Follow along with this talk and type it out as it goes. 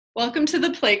Welcome to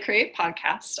the Play Create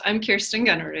podcast. I'm Kirsten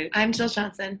Gunnerud. I'm Jill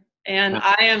Johnson. And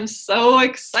I am so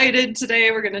excited today.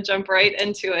 We're going to jump right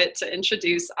into it to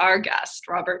introduce our guest,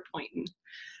 Robert Poynton.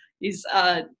 He's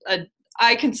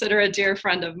I consider a dear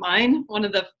friend of mine, one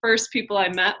of the first people I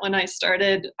met when I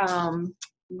started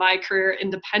my career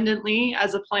independently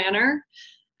as a planner,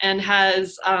 and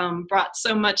has brought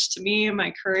so much to me in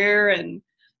my career and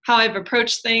how I've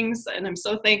approached things, and I'm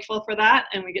so thankful for that,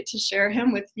 and we get to share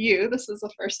him with you. This is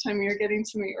the first time you're getting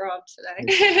to meet Rob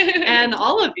today, and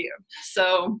all of you.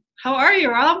 So how are you,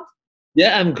 Rob?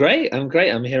 Yeah, I'm great.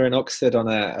 I'm here in Oxford on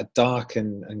a dark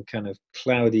and kind of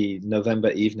cloudy November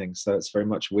evening, so it's very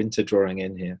much winter drawing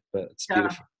in here, but it's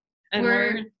beautiful. And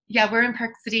we're in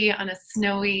Park City on a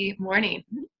snowy morning.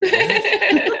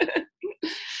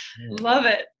 Love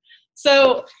it.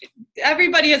 So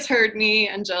everybody has heard me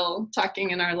and Jill talking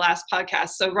in our last podcast.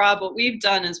 So Rob, what we've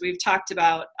done is we've talked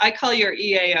about, I call your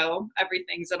EAO,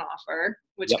 Everything's an Offer,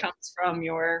 which comes from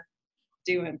your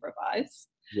Do Improvise.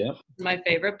 Yeah. My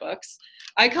favorite books.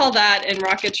 I call that in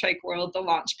Rocket Trike World, the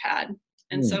launch pad.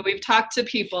 And so we've talked to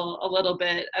people a little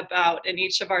bit about, in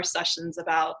each of our sessions,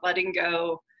 about letting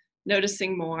go,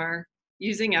 noticing more,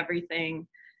 using everything,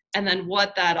 and then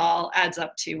what that all adds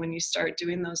up to when you start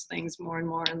doing those things more and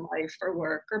more in life or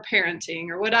work or parenting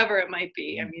or whatever it might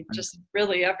be. I mean, just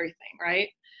really everything, right?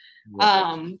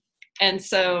 Yeah. And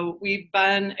so we've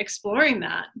been exploring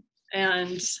that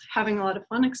and having a lot of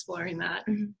fun exploring that.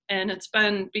 And it's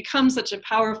become such a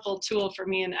powerful tool for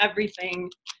me in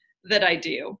everything that I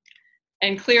do.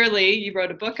 And clearly you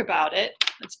wrote a book about it.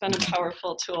 It's been a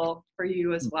powerful tool for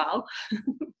you as well.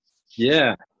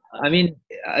 Yeah. I mean,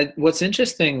 what's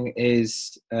interesting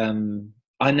is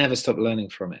I never stop learning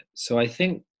from it. So I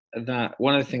think that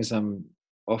one of the things I'm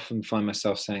often find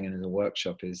myself saying in a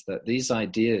workshop is that these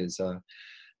ideas are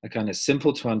kind of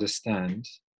simple to understand,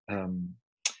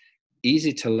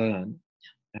 easy to learn,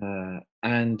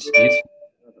 and useful.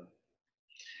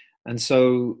 And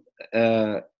so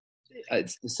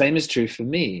it's the same is true for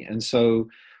me. And so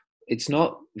it's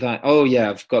not that, oh yeah,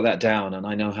 I've got that down and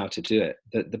I know how to do it.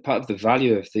 The part of the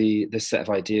value of this set of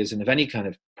ideas and of any kind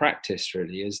of practice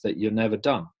really is that you're never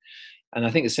done. And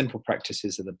I think the simple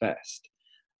practices are the best.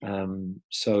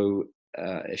 So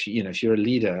if you're a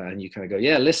leader and you kind of go,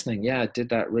 yeah, listening, yeah, I did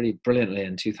that really brilliantly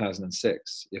in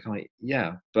 2006. You're kind of like,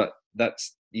 yeah, but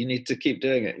you need to keep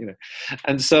doing it,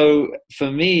 And so for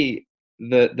me,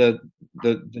 the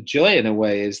joy in a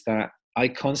way is that I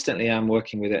constantly am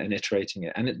working with it and iterating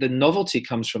it. And the novelty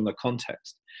comes from the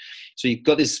context. So you've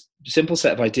got this simple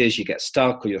set of ideas, you get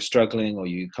stuck or you're struggling or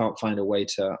you can't find a way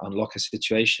to unlock a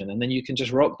situation. And then you can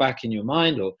just rock back in your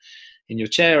mind or in your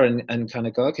chair and kind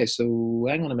of go, okay, so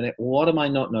hang on a minute. What am I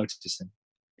not noticing?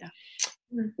 Yeah.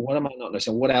 What am I not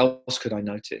noticing? What else could I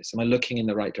notice? Am I looking in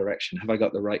the right direction? Have I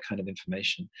got the right kind of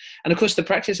information? And of course, the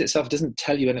practice itself doesn't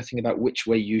tell you anything about which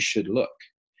way you should look.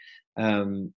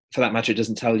 For that matter, it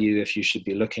doesn't tell you if you should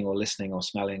be looking or listening or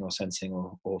smelling or sensing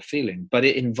or feeling, but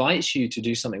it invites you to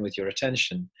do something with your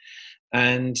attention.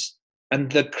 And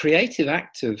the creative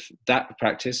act of that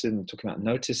practice, and I'm talking about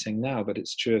noticing now, but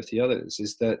it's true of the others,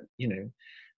 is that,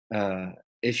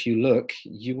 if you look,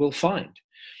 you will find.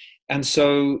 And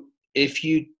so if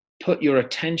you put your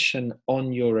attention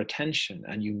on your attention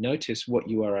and you notice what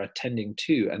you are attending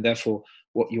to, and therefore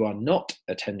what you are not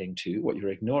attending to, what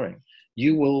you're ignoring,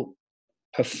 you will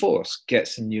perforce get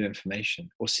some new information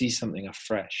or see something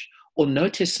afresh or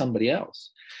notice somebody else,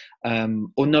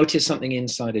 or notice something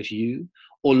inside of you,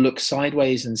 or look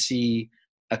sideways and see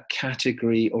a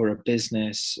category or a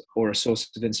business or a source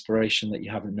of inspiration that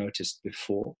you haven't noticed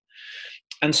before.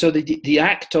 And so the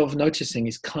act of noticing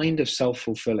is kind of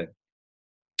self-fulfilling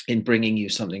in bringing you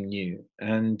something new.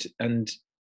 And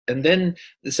then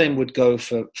the same would go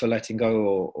for letting go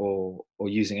or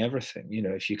using everything.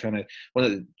 If you kind of,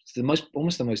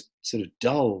 almost the most sort of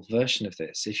dull version of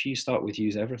this, if you start with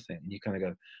use everything, you kind of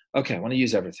go, okay, I want to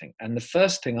use everything. And the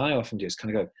first thing I often do is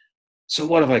kind of go, so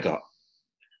what have I got?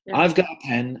 Yeah. I've got a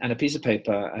pen and a piece of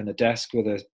paper and a desk with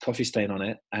a coffee stain on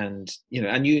it, and you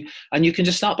can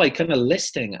just start by kind of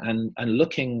listing and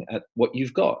looking at what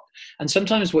you've got. And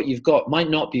sometimes what you've got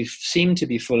might not seem to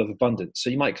be full of abundance.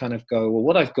 So you might kind of go, well,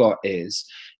 what I've got is,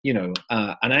 an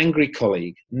angry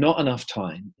colleague, not enough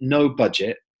time, no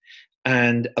budget,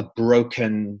 and a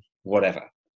broken whatever.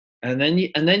 But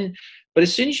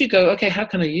as soon as you go, okay, how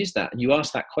can I use that? And you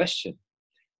ask that question,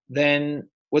 then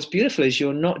what's beautiful is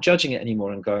you're not judging it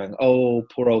anymore and going, oh,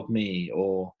 poor old me,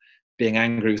 or being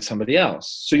angry with somebody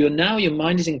else. So your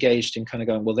mind is engaged in kind of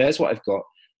going, well, there's what I've got.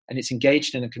 And it's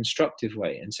engaged in a constructive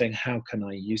way and saying, how can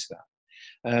I use that?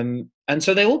 And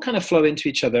so they all kind of flow into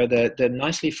each other. They're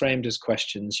nicely framed as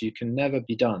questions. You can never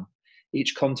be done.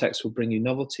 Each context will bring you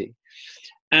novelty.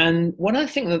 And one I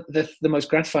think that the most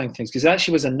gratifying things, because there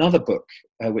actually was another book,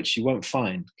 which you won't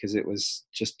find because it was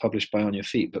just published by On Your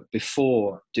Feet, but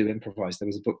before Do Improvise, there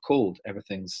was a book called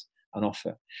Everything's on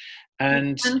Offer.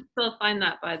 And you can still find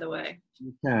that, by the way.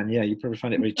 You can, yeah, you probably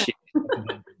find it very cheap.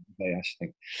 I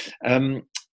actually think.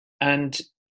 And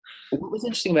what was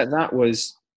interesting about that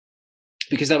was,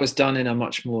 because that was done in a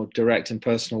much more direct and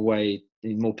personal way,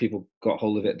 more people got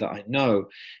hold of it that I know,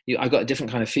 I got a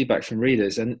different kind of feedback from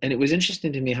readers. And it was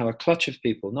interesting to me how a clutch of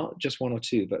people, not just one or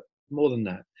two, but more than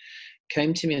that,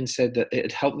 came to me and said that it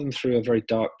had helped them through a very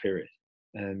dark period.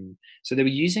 So they were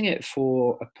using it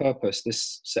for a purpose,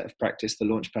 this set of practice, the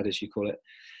launchpad as you call it,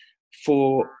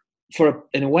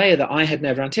 in a way that I had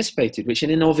never anticipated, which in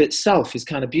and of itself is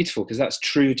kind of beautiful because that's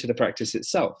true to the practice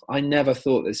itself. I never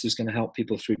thought this was going to help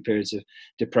people through periods of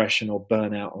depression or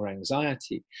burnout or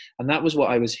anxiety. And that was what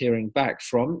I was hearing back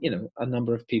from, a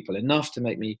number of people, enough to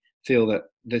make me feel that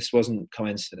this wasn't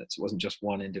coincidence. It wasn't just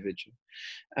one individual.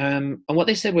 And what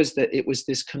they said was that it was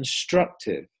this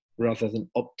constructive rather than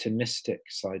optimistic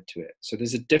side to it. So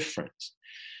there's a difference.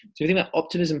 So you think about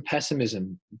optimism,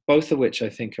 pessimism, both of which I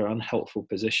think are unhelpful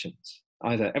positions.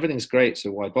 Either everything's great,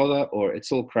 so why bother, or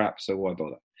it's all crap, so why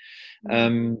bother?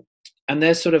 And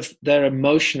they're sort of their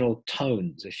emotional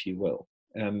tones, if you will.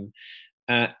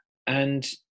 And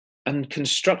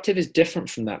constructive is different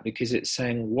from that because it's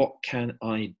saying, what can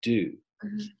I do?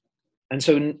 Mm-hmm. And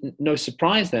so no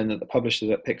surprise then that the publisher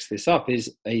that picks this up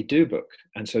is a do book.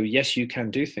 And so, yes, you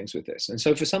can do things with this. And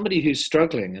so for somebody who's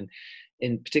struggling,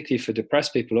 and particularly for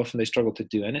depressed people, often they struggle to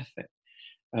do anything.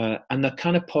 And the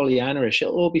kind of Pollyanna-ish,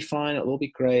 it'll all be fine, it'll all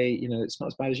be great, it's not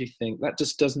as bad as you think. That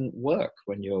just doesn't work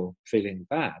when you're feeling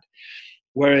bad.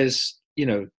 Whereas,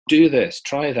 do this,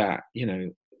 try that,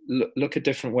 look a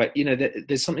different way.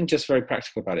 There's something just very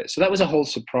practical about it. So that was a whole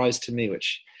surprise to me,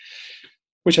 which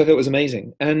I thought was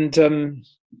amazing. And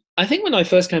I think when I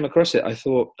first came across it, I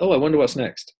thought, I wonder what's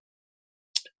next.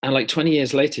 And like 20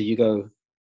 years later, you go,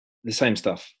 the same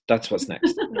stuff. That's what's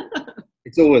next.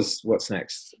 It's always what's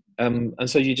next. And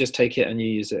so you just take it and you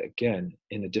use it again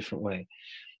in a different way.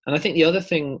 And I think the other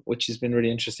thing, which has been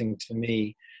really interesting to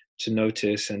me to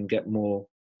notice and get more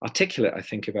articulate, I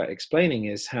think, about explaining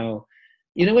is how,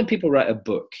 when people write a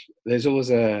book, there's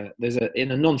always in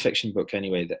a non-fiction book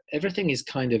anyway, that everything is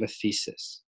kind of a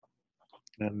thesis.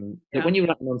 That when you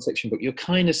write a non-fiction book, you're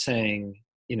kind of saying,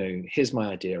 here's my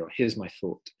idea or here's my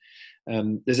thought.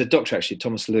 There's a doctor, actually,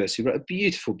 Thomas Lewis, who wrote a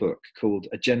beautiful book called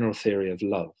A General Theory of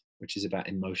Love, which is about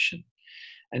emotion.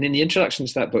 And in the introduction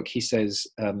to that book, he says,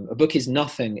 a book is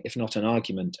nothing if not an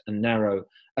argument, an arrow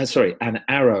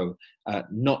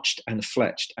notched and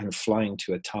fletched and flying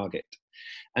to a target.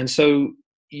 And so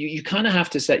you kind of have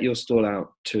to set your stall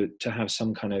out to have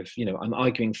some kind of, I'm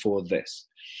arguing for this.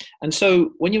 And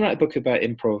so when you write a book about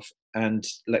improv and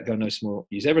Let Go, No Small,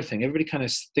 Use Everything, everybody kind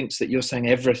of thinks that you're saying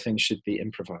everything should be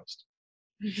improvised.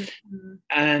 Mm-hmm.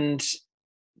 And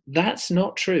that's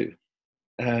not true.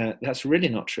 That's really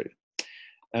not true.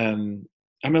 I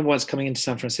remember once coming into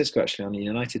San Francisco, actually, on a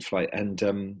United flight, and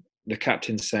the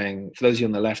captain saying, for those of you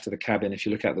on the left of the cabin, if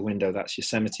you look out the window, that's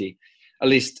Yosemite. At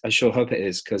least I sure hope it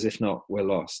is, because if not, we're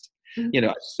lost. Mm-hmm.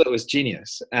 I just thought it was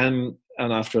genius. And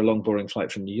after a long, boring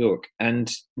flight from New York,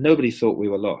 and nobody thought we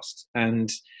were lost.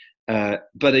 And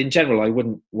but in general, I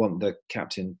wouldn't want the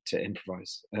captain to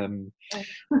improvise.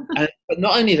 But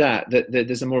not only that,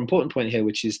 there's a more important point here,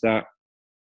 which is that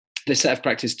this set of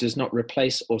practice does not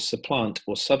replace or supplant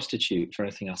or substitute for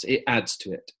anything else. It adds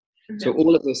to it. Mm-hmm. So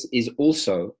all of this is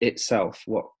also itself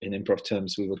what in improv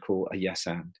terms we would call a yes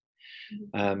and.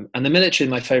 And the military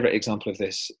is my favorite example of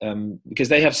this, because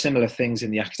they have similar things in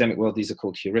the academic world. These are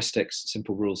called heuristics,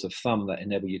 simple rules of thumb that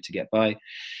enable you to get by.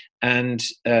 And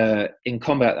in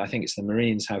combat, I think it's the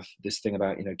Marines have this thing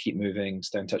about, keep moving,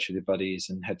 stay in touch with your buddies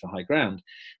and head for high ground.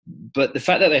 But the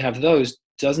fact that they have those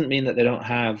doesn't mean that they don't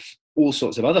have all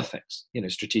sorts of other things,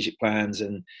 strategic plans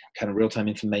and kind of real-time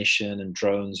information and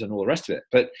drones and all the rest of it.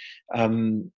 But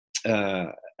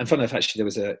and funny enough, actually, there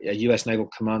was a US naval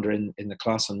commander in the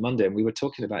class on Monday, and we were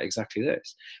talking about exactly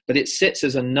this. But it sits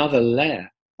as another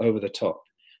layer over the top,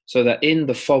 so that in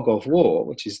the fog of war,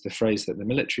 which is the phrase that the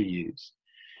military use,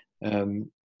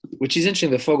 which is interesting,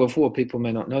 the fog of war, people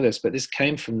may not know this, but this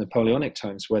came from Napoleonic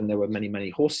times when there were many, many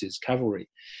horses, cavalry,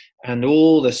 and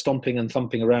all the stomping and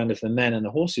thumping around of the men and the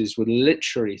horses would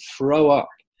literally throw up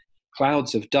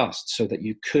clouds of dust so that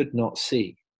you could not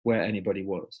see where anybody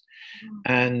was.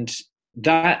 And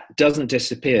that doesn't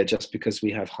disappear just because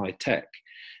we have high tech.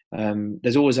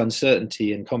 There's always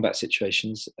uncertainty in combat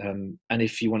situations, and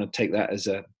if you want to take that as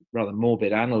a rather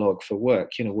morbid analog for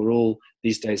work, we're all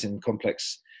these days in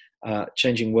complex,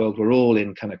 changing world. We're all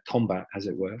in kind of combat, as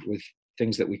it were, with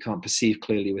things that we can't perceive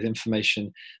clearly, with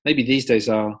information. Maybe these days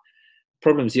our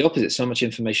problem's the opposite. So much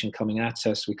information coming at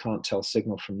us, we can't tell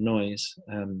signal from noise.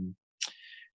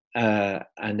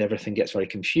 And everything gets very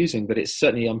confusing, but it's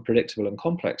certainly unpredictable and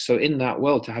complex. So in that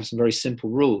world, to have some very simple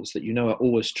rules that are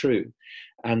always true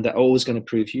and that are always going to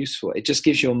prove useful, it just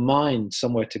gives your mind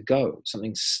somewhere to go.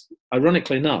 Something,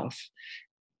 ironically enough,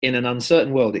 in an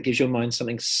uncertain world, it gives your mind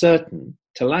something certain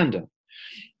to land on.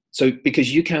 So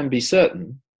because you can be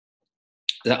certain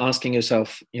that asking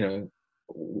yourself,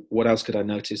 what else could I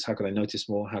notice? How could I notice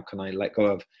more? How can I let go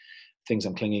of things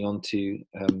I'm clinging on to,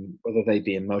 whether they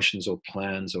be emotions or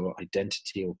plans or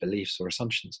identity or beliefs or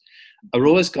assumptions, are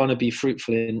always going to be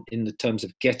fruitful in the terms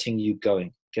of getting you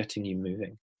going, getting you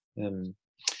moving.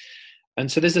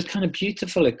 And so there's a kind of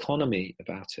beautiful economy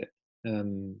about it.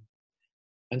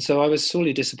 And so I was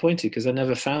sorely disappointed because I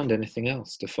never found anything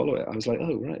else to follow it. I was like,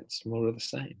 oh, right, it's more of the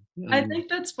same. I think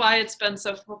that's why it's been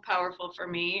so powerful for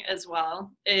me as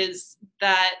well, is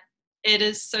that it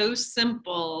is so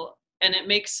simple and it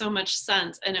makes so much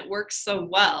sense and it works so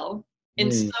well in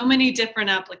so many different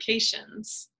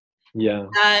applications. Yeah.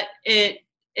 That it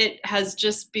has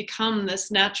just become this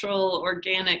natural,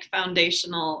 organic,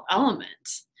 foundational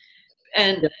element.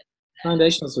 And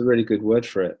foundational is a really good word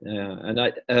for it. Yeah. And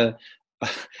I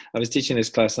was teaching this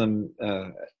class. I'm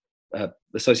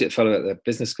associate fellow at the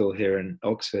business school here in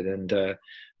Oxford, and I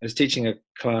was teaching a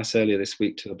class earlier this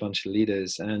week to a bunch of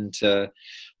leaders. And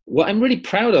what I'm really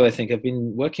proud of, I think, I've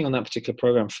been working on that particular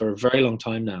program for a very long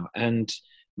time now, and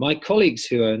my colleagues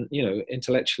who are,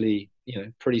 intellectually,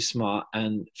 pretty smart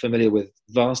and familiar with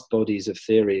vast bodies of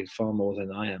theory, far more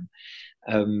than I am.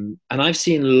 And I've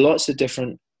seen lots of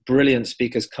different brilliant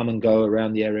speakers come and go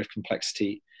around the area of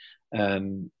complexity.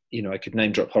 I could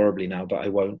name drop horribly now, but I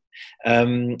won't.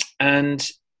 And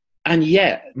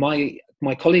yet my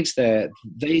colleagues there,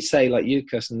 they say, like you,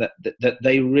 Kirsten, that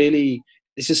they really,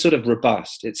 this is sort of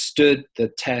robust. It stood the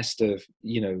test of,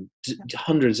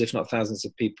 hundreds, if not thousands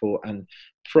of people and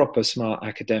proper smart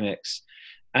academics.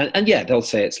 And yeah, they'll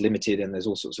say it's limited and there's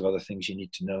all sorts of other things you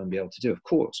need to know and be able to do, of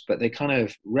course, but they kind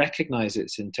of recognize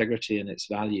its integrity and its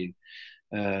value.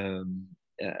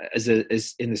 As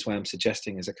in this way I'm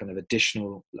suggesting, as a kind of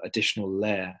additional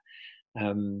layer,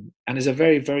 and is a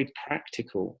very, very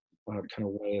practical kind of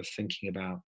way of thinking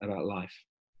about life.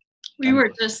 We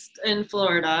were just in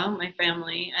Florida, my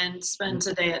family, and spent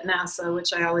a day at NASA,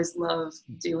 which I always love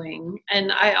doing.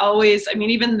 And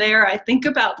even there, I think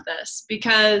about this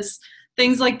because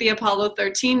things like the Apollo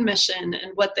 13 mission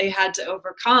and what they had to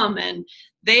overcome, and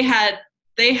they had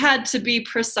to be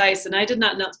precise. And I did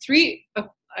not know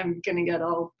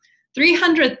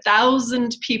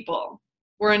 300,000 people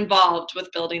were involved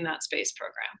with building that space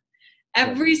program.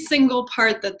 Every single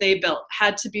part that they built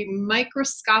had to be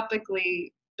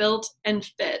microscopically built and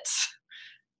fit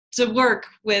to work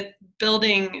with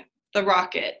building the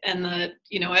rocket and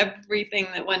everything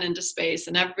that went into space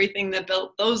and everything that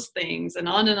built those things, and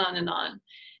on and on and on.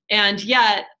 And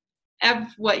yet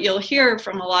what you'll hear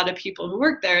from a lot of people who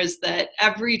work there is that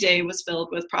every day was filled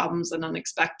with problems and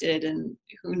unexpected, and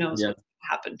who knows what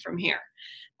happened from here.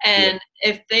 And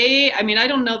if they, I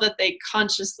don't know that they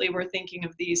consciously were thinking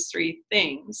of these three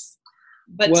things.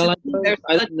 But well,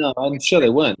 I don't know. I'm sure they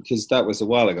weren't, because that was a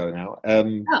while ago now.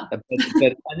 But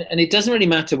it doesn't really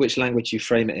matter which language you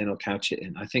frame it in or couch it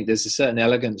in. I think there's a certain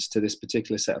elegance to this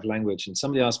particular set of language. And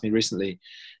somebody asked me recently,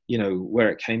 where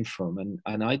it came from, and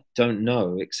I don't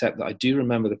know, except that I do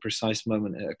remember the precise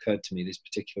moment it occurred to me. These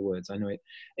particular words, I know it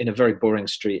in a very boring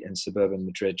street in suburban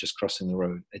Madrid, just crossing the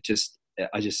road.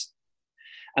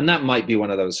 And that might be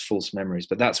one of those false memories,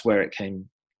 but that's where it came.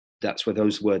 That's where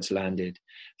those words landed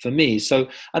for me. So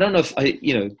I don't know if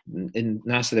in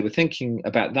NASA they were thinking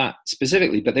about that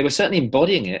specifically, but they were certainly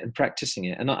embodying it and practicing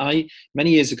it. And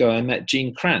many years ago, I met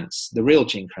Gene Kranz, the real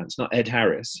Gene Kranz, not Ed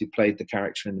Harris, who played the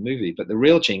character in the movie, but the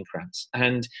real Gene Kranz.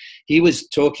 And he was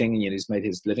talking, and he's made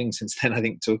his living since then, I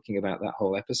think, talking about that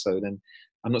whole episode. And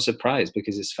I'm not surprised,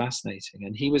 because it's fascinating.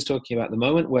 And he was talking about the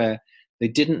moment where they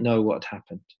didn't know what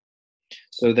happened.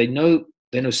 So they know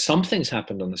something's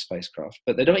happened on the spacecraft,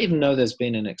 but they don't even know there's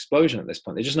been an explosion at this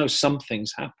point. They just know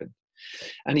something's happened.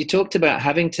 And he talked about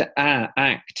having to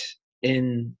act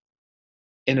in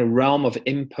a realm of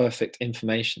imperfect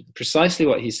information. Precisely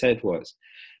what he said was,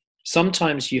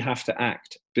 sometimes you have to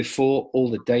act before all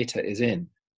the data is in,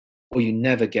 or you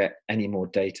never get any more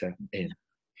data in.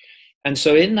 And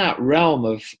so in that realm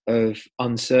of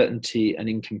uncertainty and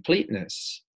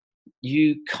incompleteness,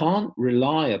 you can't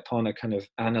rely upon a kind of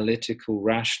analytical,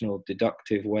 rational,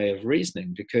 deductive way of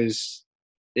reasoning, because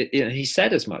he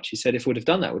said as much. He said if we'd have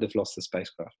done that, we'd have lost the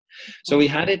spacecraft. So we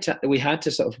had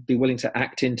to sort of be willing to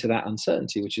act into that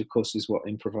uncertainty, which of course is what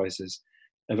improvisers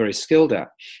are very skilled at.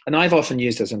 And I've often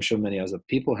used, as I'm sure many other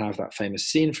people have, that famous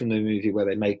scene from the movie where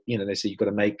they make, they say you've got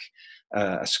to make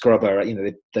a scrubber.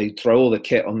 They throw all the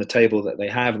kit on the table that they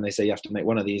have, and they say you have to make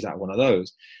one of these out of one of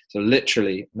those. So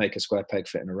literally make a square peg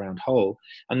fit in a round hole,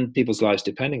 and people's lives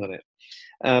depending on it.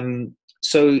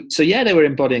 So yeah, they were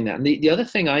embodying that. And the other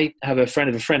thing, I have a friend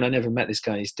of a friend. I never met this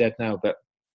guy; he's dead now, but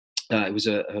it was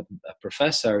a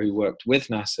professor who worked with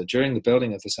NASA during the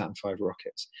building of the Saturn V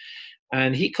rockets.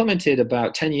 And he commented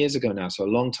about 10 years ago now, so a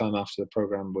long time after the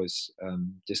program was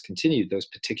discontinued, those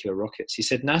particular rockets. He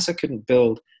said NASA couldn't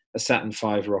build a Saturn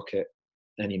V rocket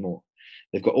anymore.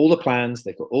 They've got all the plans,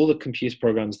 they've got all the computer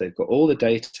programs, they've got all the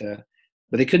data,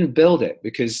 but they couldn't build it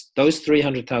because those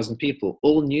 300,000 people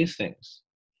all knew things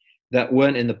that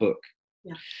weren't in the book.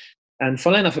 Yeah. And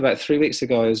funnily enough, about 3 weeks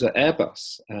ago, I was at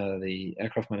Airbus, the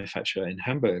aircraft manufacturer in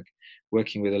Hamburg,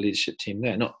 working with a leadership team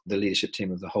there, not the leadership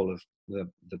team of the whole of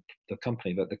the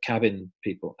company, but the cabin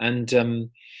people. And they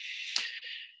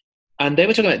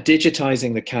were talking about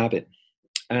digitizing the cabin.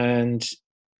 And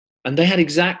they had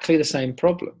exactly the same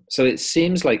problem. So it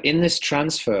seems like in this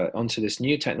transfer onto this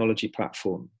new technology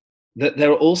platform, that there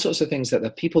are all sorts of things that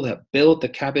the people that build the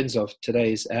cabins of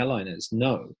today's airliners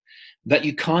know that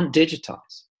you can't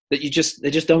digitize, that they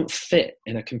just don't fit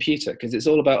in a computer, because it's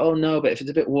all about, oh no, but if it's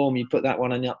a bit warm, you put that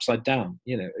one on the upside down.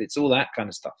 It's all that kind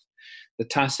of stuff, the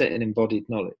tacit and embodied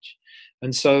knowledge.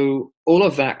 And so all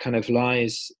of that kind of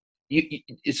lies.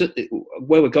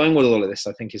 Where we're going with all of this,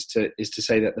 I think, is to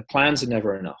say that the plans are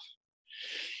never enough.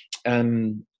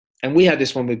 And we had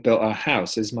this when we built our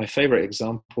house. Is my favorite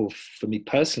example for me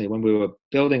personally, when we were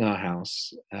building our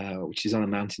house, which is on a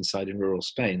mountainside in rural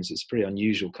Spain. So it's a pretty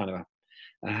unusual kind of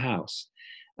a house.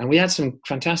 And we had some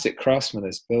fantastic craftsmen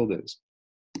as builders.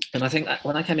 And I think that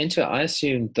when I came into it, I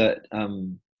assumed that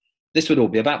this would all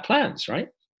be about plans, right?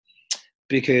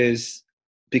 Because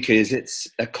it's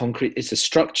it's a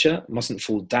structure, mustn't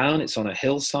fall down, it's on a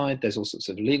hillside, there's all sorts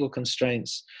of legal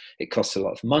constraints, it costs a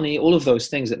lot of money, all of those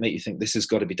things that make you think this has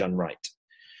got to be done right.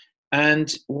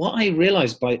 And what I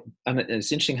realized and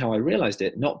it's interesting how I realized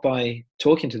it, not by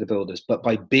talking to the builders, but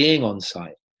by being on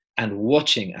site and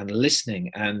watching and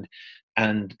listening and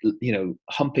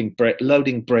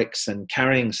loading bricks and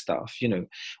carrying stuff,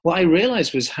 what I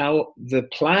realized was how the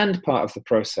planned part of the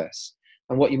process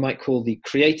and what you might call the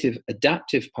creative,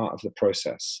 adaptive part of the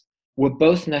process were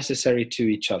both necessary to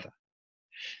each other.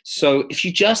 So if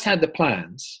you just had the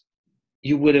plans,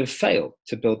 you would have failed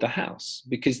to build the house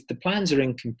because the plans are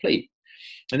incomplete.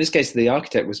 In this case, the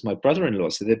architect was my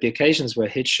brother-in-law. So there'd be occasions where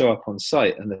he'd show up on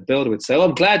site and the builder would say, oh,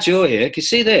 I'm glad you're here. Can you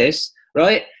see this,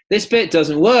 right? This bit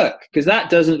doesn't work because that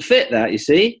doesn't fit that, you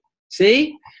see?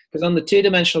 See? Because on the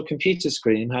two-dimensional computer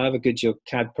screen, however good your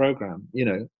CAD program,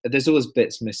 there's always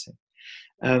bits missing.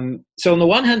 So on the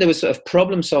one hand, there was sort of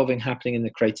problem solving happening in the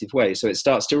creative way. So it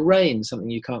starts to rain, something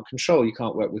you can't control. You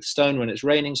can't work with stone when it's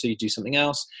raining, so you do something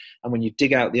else. And when you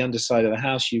dig out the underside of the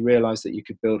house, you realize that you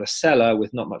could build a cellar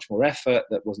with not much more effort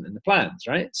that wasn't in the plans,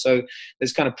 right? So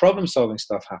there's kind of problem solving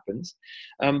stuff happens.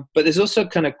 But there's also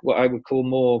kind of what I would call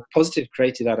more positive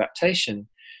creative adaptation.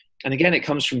 And again, it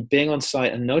comes from being on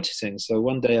site and noticing. So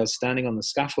one day I was standing on the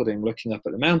scaffolding looking up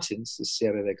at the mountains, the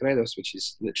Sierra de Gredos, which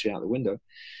is literally out the window.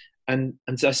 And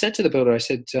so I said to the builder, I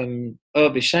said, oh,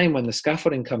 it'd be a shame when the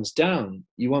scaffolding comes down,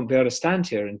 you won't be able to stand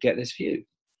here and get this view.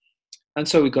 And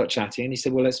so we got chatting and he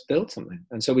said, well, let's build something.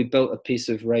 And so we built a piece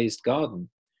of raised garden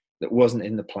that wasn't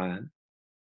in the plan.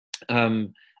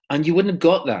 And you wouldn't have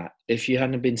got that if you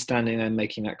hadn't been standing there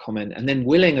making that comment and then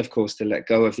willing, of course, to let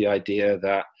go of the idea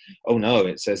that, oh no,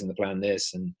 it says in the plan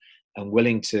this, and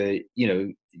willing to,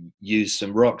 use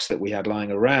some rocks that we had lying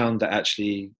around that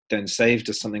actually then saved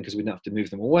us something because we didn't have to move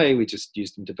them away. We just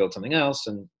used them to build something else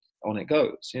and on it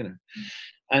goes,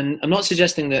 And I'm not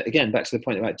suggesting that, again, back to the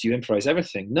point about do you improvise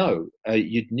everything? No,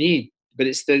 you'd need, but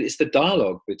it's the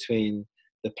dialogue between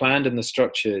the planned and the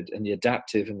structured and the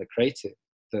adaptive and the creative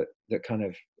that kind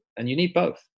of, and you need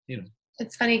both,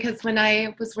 It's funny because when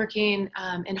I was working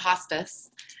in hospice,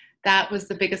 that was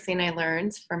the biggest thing I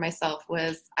learned for myself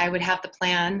was I would have the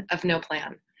plan of no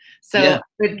plan. So I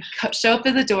would show up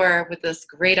at the door with this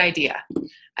great idea.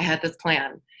 I had this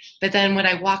plan. But then what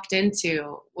I walked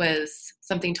into was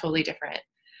something totally different.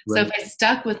 Right. So if I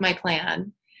stuck with my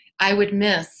plan, I would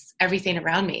miss everything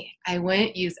around me. I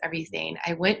wouldn't use everything.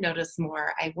 I wouldn't notice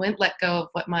more. I wouldn't let go of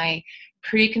what my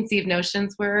preconceived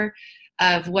notions were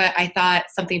of what I thought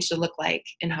something should look like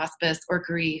in hospice or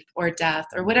grief or death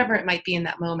or whatever it might be in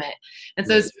that moment. And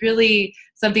so it's really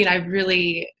something I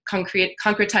really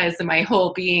concretized in my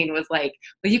whole being, was like,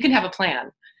 well, you can have a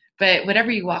plan, but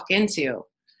whatever you walk into,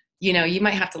 you know, you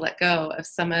might have to let go of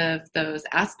some of those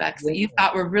aspects that you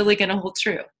thought were really going to hold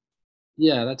true.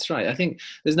 Yeah, that's right. I think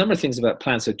there's a number of things about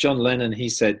plans. So John Lennon, he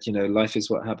said, you know, life is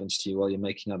what happens to you while you're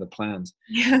making other plans.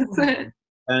 Yes.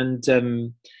 And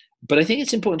but I think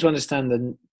it's important to understand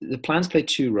that the plans play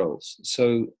two roles.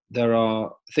 So there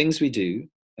are things we do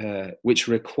which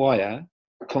require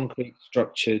concrete,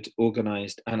 structured,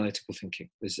 organized, analytical thinking.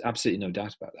 There's absolutely no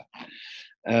doubt about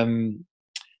that.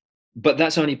 But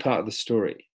that's only part of the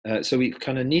story. So we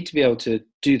kind of need to be able to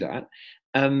do that.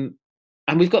 And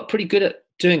we've got pretty good at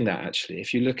doing that, actually.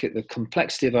 If you look at the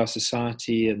complexity of our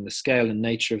society and the scale and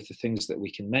nature of the things that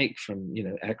we can make, from, you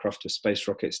know, aircraft to space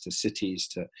rockets to cities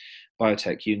to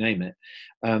biotech, you name it,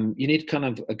 you need kind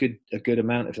of a good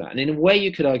amount of that. And in a way,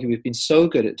 you could argue we've been so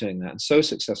good at doing that and so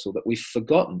successful that we've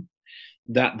forgotten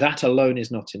that that alone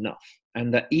is not enough.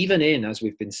 And that even in, as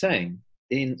we've been saying,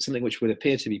 in something which would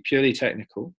appear to be purely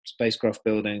technical, spacecraft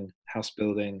building, house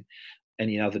building,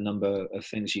 any other number of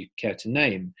things you care to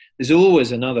name, there's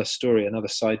always another story, another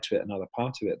side to it, another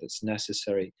part of it that's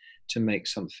necessary to make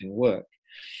something work.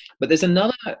 But there's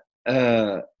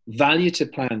another value to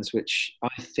plans which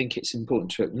I think it's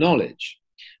important to acknowledge,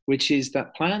 which is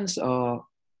that plans are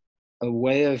a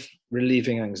way of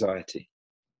relieving anxiety.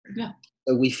 Yeah.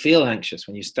 So we feel anxious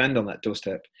when you stand on that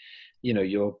doorstep. You know,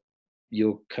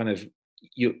 your kind of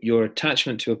your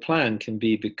attachment to a plan can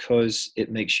be because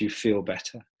it makes you feel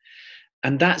better.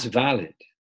 And that's valid.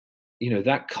 You know,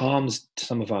 that calms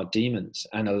some of our demons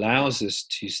and allows us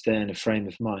to stay in a frame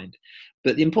of mind.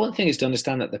 But the important thing is to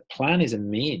understand that the plan is a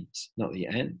means, not the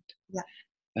end. Yeah.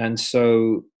 And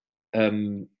so,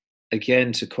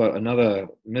 again, to quote another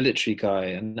military guy,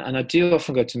 and I do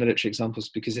often go to military examples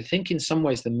because I think in some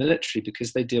ways the military,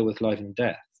 because they deal with life and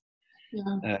death,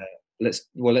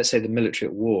 let's say the military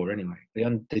at war anyway,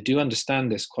 they do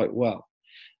understand this quite well.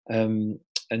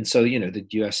 And so, you know, the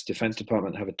US Defense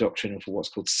Department have a doctrine of what's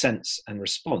called sense and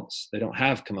response. They don't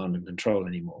have command and control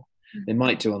anymore. They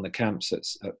might do on the camps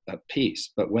at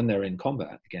peace, but when they're in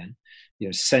combat again, you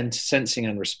know, sensing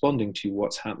and responding to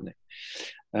what's happening.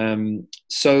 But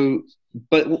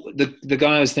the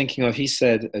guy I was thinking of, he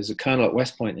said, as a colonel at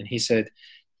West Point, and he said,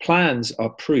 plans are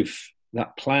proof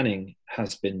that planning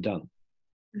has been done.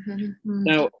 Mm-hmm.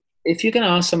 Now, if you're going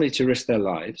to ask somebody to risk their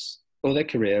lives, or their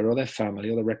career, or their family,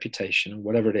 or their reputation, or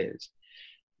whatever it is,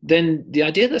 then the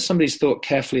idea that somebody's thought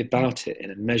carefully about it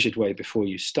in a measured way before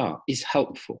you start is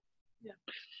helpful. Yeah.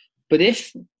 But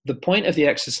if the point of the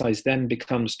exercise then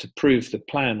becomes to prove the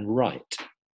plan right,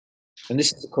 and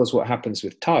this is, of course, what happens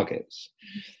with targets.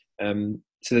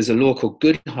 So there's a law called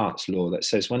Goodhart's law that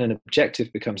says when an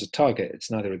objective becomes a target,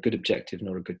 it's neither a good objective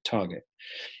nor a good target.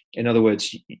 In other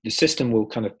words, the system will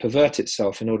kind of pervert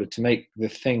itself in order to make the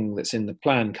thing that's in the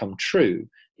plan come true,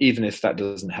 even if that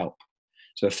doesn't help.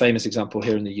 So a famous example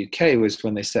here in the UK was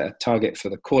when they set a target for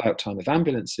the call-out time of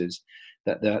ambulances,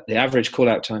 that the average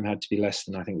call-out time had to be less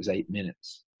than, I think it was 8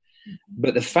 minutes. Mm-hmm.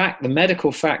 But the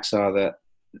medical facts are that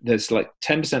there's like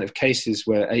 10% of cases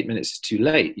where 8 minutes is too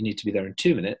late. You need to be there in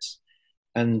 2 minutes.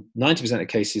 And 90% of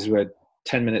cases where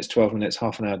 10 minutes, 12 minutes,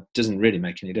 half an hour doesn't really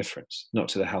make any difference, not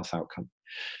to the health outcome.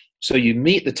 So you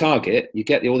meet the target, you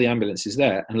get all the ambulances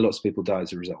there, and lots of people die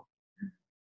as a result.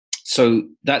 So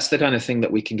that's the kind of thing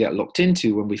that we can get locked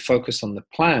into when we focus on the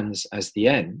plans as the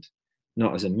end,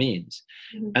 not as a means.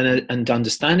 Mm-hmm. And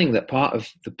understanding that part of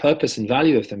the purpose and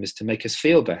value of them is to make us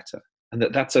feel better, and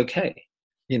that's okay,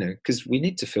 you know, because we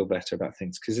need to feel better about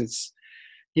things, because it's,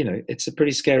 you know, it's a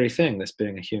pretty scary thing, this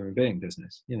being a human being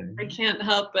business, you know. I can't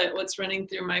help but what's running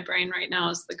through my brain right now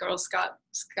is the Girl Scout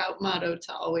motto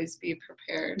to always be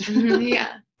prepared.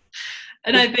 Yeah.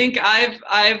 And I think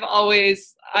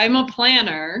I'm a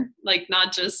planner, like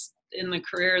not just in the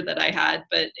career that I had,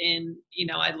 but in, you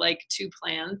know, I like to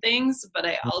plan things, but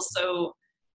I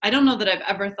don't know that I've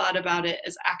ever thought about it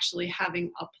as actually having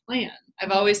a plan.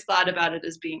 I've always thought about it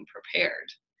as being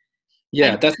prepared.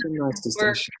 Yeah, that's a nice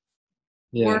distinction.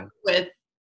 Work with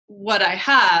what I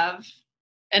have,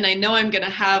 and I know I'm going to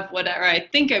have whatever I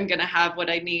think I'm going to have what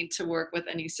I need to work with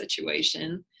any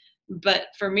situation. But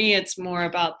for me, it's more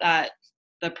about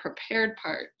the prepared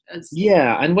part.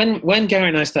 And when Gary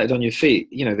and I started On Your Feet,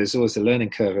 you know, there's always a learning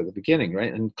curve at the beginning,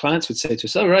 right? And clients would say to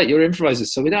us, "Oh, right, you're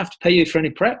improvisers, so we don't have to pay you for any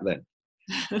prep then."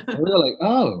 And we were like,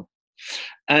 "Oh."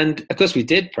 And of course we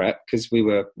did prep because we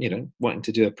were, you know, wanting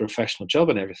to do a professional job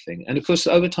and everything. And of course,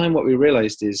 over time, what we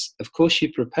realized is, of course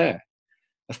you prepare,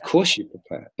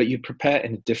 but you prepare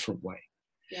in a different way.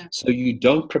 Yeah. So you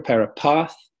don't prepare a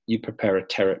path, you prepare a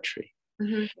territory.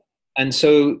 Mm-hmm. And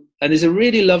there's a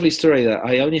really lovely story that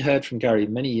I only heard from Gary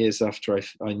many years after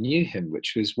I knew him,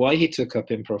 which was why he took up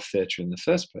improv theatre in the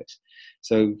first place.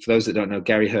 So for those that don't know,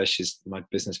 Gary Hirsch is my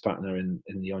business partner in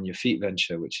the On Your Feet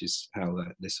venture, which is how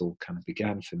this all kind of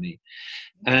began for me.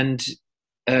 And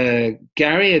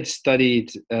Gary had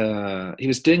studied, he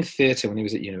was doing theatre when he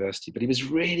was at university, but he was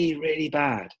really, really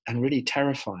bad and really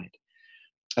terrified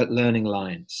at learning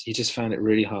lines. He just found it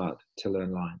really hard to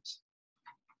learn lines.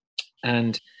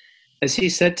 And as he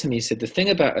said to me, he said, the thing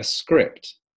about a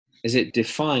script is it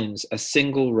defines a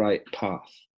single right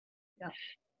path. Yeah.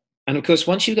 And of course,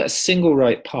 once you've got a single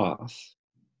right path,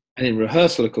 and in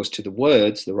rehearsal, of course, to the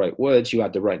right words, you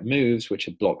add the right moves, which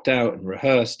are blocked out and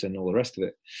rehearsed and all the rest of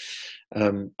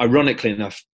it. Ironically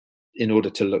enough, in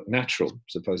order to look natural,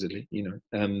 supposedly,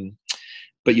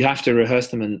 but you have to rehearse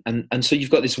them. And so you've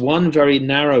got this one very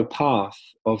narrow path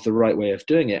of the right way of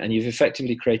doing it. And you've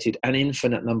effectively created an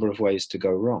infinite number of ways to go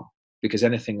wrong, because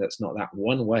anything that's not that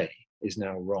one way is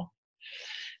now wrong.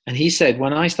 And he said,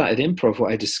 when I started improv,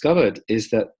 what I discovered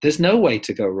is that there's no way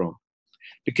to go wrong,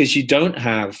 because you don't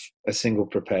have a single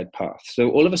prepared path. So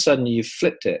all of a sudden you've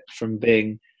flipped it from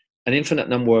being an infinite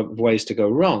number of ways to go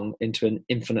wrong into an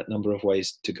infinite number of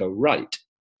ways to go right,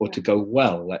 or to go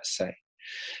well, let's say.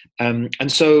 And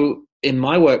so in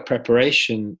my work,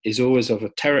 preparation is always of a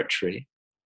territory.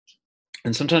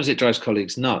 And sometimes it drives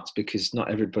colleagues nuts, because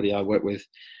not everybody I work with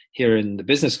here in the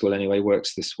business school anyway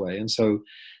works this way. And so,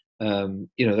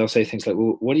 they'll say things like,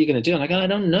 well, what are you going to do? And I go, I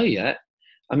don't know yet.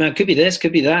 I mean, it could be this,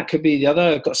 could be that, could be the other.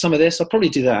 I've got some of this. I'll probably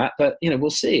do that, but we'll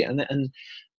see. And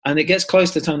it gets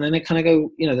close to time. And then they kind of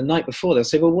go, the night before, they'll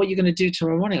say, well, what are you going to do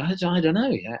tomorrow morning? I don't know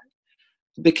yet,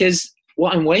 because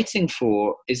what I'm waiting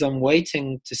for is I'm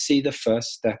waiting to see the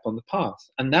first step on the path.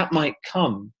 And that might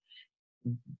come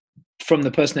from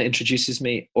the person that introduces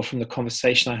me, or from the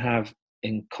conversation I have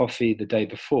in coffee the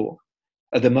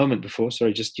moment before,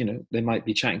 just, they might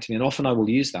be chatting to me. And often I will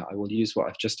use that. I will use what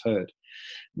I've just heard.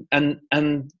 And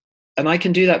I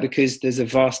can do that because there's a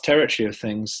vast territory of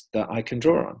things that I can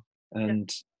draw on.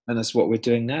 And that's what we're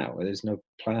doing now. There's no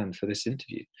plan for this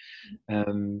interview.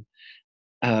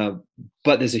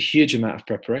 But there's a huge amount of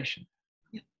preparation.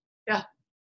 Yeah,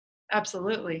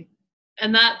 absolutely.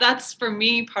 And that's for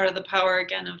me part of the power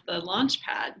again of the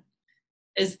Launchpad,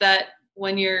 is that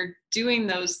when you're doing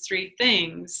those three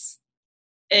things,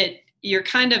 you're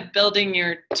kind of building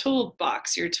your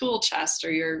toolbox, your tool chest,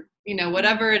 or your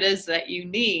whatever it is that you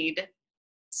need,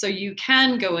 so you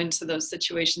can go into those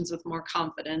situations with more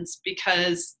confidence,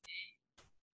 because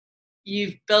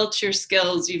you've built your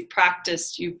skills, you've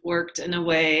practiced, you've worked in a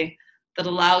way that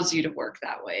allows you to work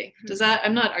that way.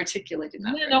 I'm not articulating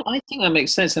that. No, I think that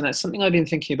makes sense. And that's something I've been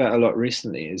thinking about a lot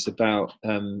recently, is about,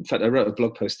 in fact, I wrote a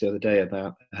blog post the other day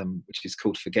about, which is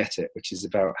called Forget It, which is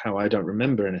about how I don't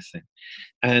remember anything.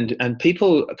 And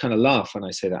people kind of laugh when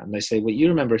I say that. And they say, well, you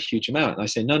remember a huge amount. And I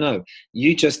say, no,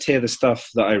 you just hear the stuff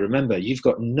that I remember. You've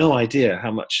got no idea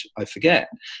how much I forget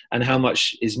and how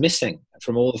much is missing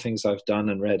from all the things I've done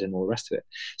and read and all the rest of it.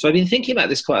 So I've been thinking about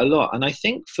this quite a lot. And I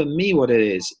think for me, what it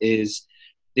is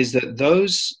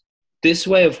that this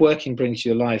way of working brings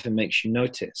you alive and makes you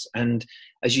notice. And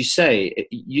as you say,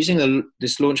 using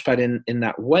this Launchpad in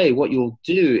that way, what you'll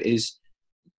do is,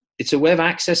 it's a way of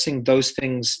accessing those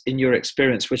things in your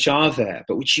experience which are there,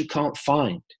 but which you can't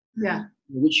find. Yeah.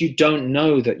 Which you don't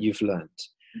know that you've learned.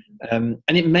 And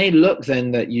it may look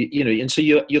then that and so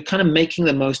you're kind of making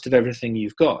the most of everything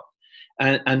you've got.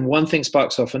 And one thing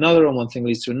sparks off another, and one thing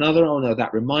leads to another. Oh no,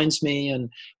 that reminds me. And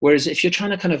whereas if you're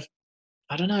trying to kind of,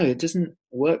 I don't know, it doesn't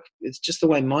work. It's just the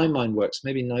way my mind works.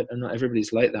 Maybe not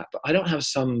everybody's like that, but I don't have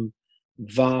some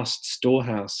vast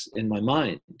storehouse in my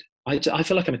mind. I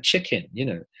feel like I'm a chicken,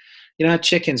 how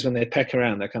chickens, when they peck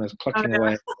around, they're kind of clucking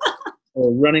away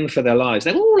or running for their lives.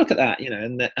 They look at that,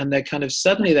 and they're kind of,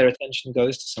 suddenly their attention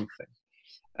goes to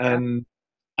something.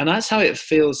 And that's how it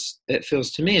feels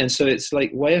to me. And so it's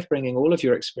like a way of bringing all of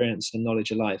your experience and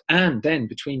knowledge alive. And then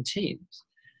between teams,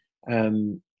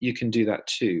 you can do that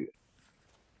too.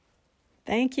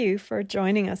 Thank you for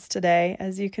joining us today.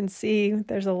 As you can see,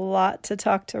 there's a lot to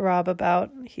talk to Rob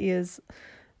about. He is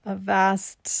a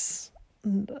vast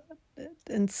walking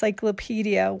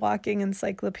encyclopedia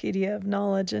of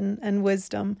knowledge and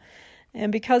wisdom.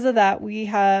 And because of that, we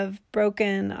have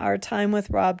broken our time with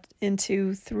Rob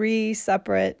into 3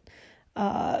 separate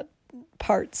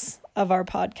parts of our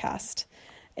podcast.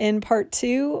 In part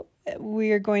 2,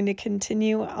 we are going to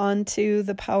continue on to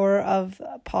the power of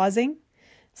pausing,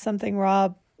 something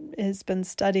Rob has been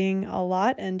studying a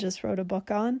lot and just wrote a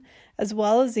book on, as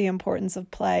well as the importance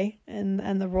of play and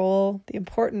the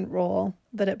important role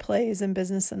that it plays in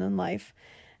business and in life.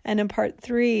 And in part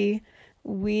 3,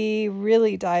 we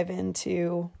really dive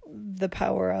into the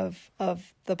power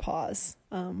of the pause,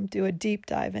 do a deep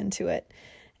dive into it,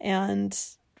 and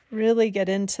really get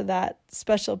into that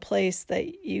special place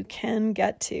that you can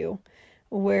get to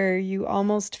where you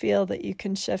almost feel that you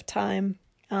can shift time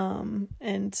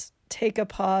and take a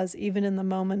pause even in the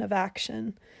moment of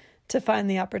action to find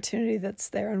the opportunity that's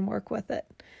there and work with it.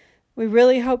 We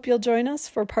really hope you'll join us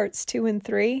for parts 2 and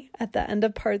 3. At the end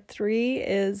of part 3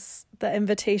 is the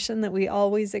invitation that we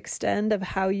always extend of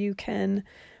how you can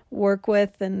work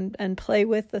with and play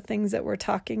with the things that we're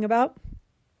talking about.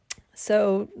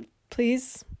 So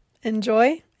please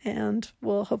enjoy, and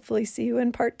we'll hopefully see you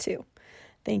in part 2.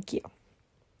 Thank you.